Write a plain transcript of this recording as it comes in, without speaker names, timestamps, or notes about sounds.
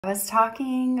I was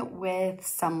talking with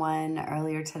someone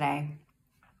earlier today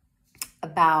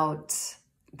about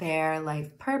their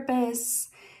life purpose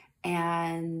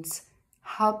and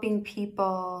helping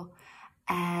people.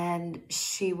 And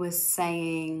she was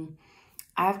saying,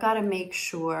 I've got to make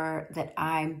sure that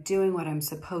I'm doing what I'm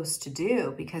supposed to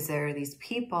do because there are these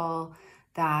people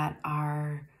that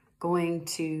are going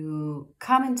to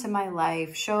come into my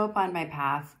life, show up on my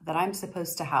path that I'm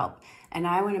supposed to help. And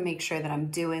I want to make sure that I'm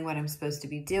doing what I'm supposed to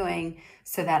be doing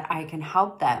so that I can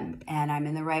help them and I'm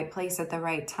in the right place at the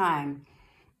right time,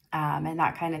 and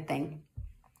that kind of thing.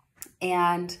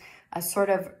 And a sort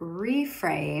of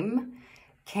reframe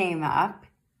came up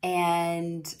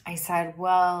and I said,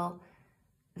 well,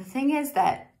 the thing is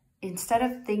that instead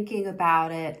of thinking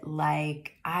about it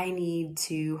like I need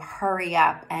to hurry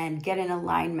up and get in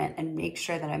alignment and make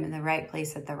sure that I'm in the right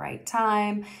place at the right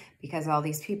time because all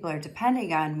these people are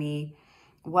depending on me,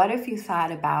 what if you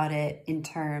thought about it in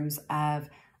terms of,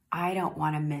 I don't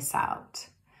want to miss out.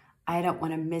 I don't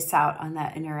want to miss out on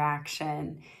that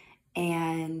interaction.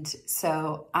 And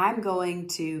so I'm going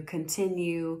to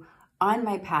continue on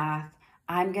my path.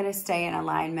 I'm going to stay in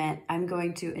alignment. I'm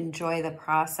going to enjoy the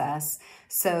process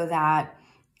so that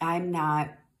I'm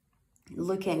not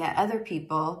looking at other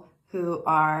people who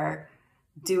are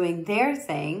doing their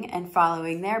thing and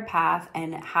following their path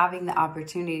and having the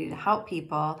opportunity to help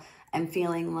people and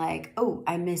feeling like, oh,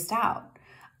 I missed out.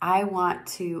 I want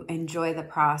to enjoy the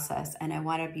process and I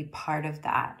want to be part of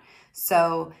that.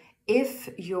 So if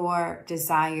your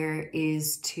desire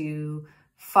is to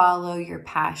follow your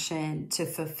passion, to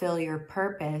fulfill your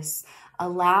purpose,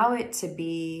 allow it to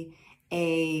be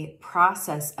a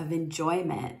process of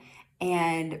enjoyment.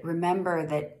 And remember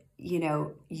that,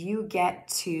 you get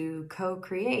to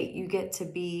co-create. You get to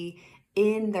be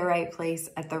in the right place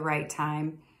at the right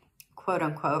time, quote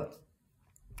unquote.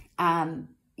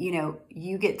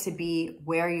 You get to be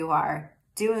where you are,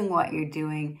 doing what you're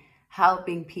doing,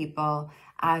 helping people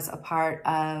as a part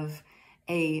of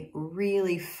a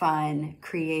really fun,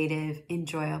 creative,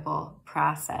 enjoyable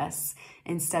process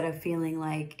instead of feeling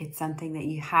like it's something that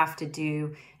you have to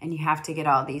do and you have to get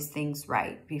all these things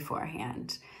right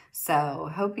beforehand. So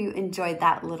hope you enjoyed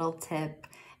that little tip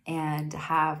and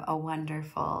have a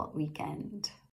wonderful weekend.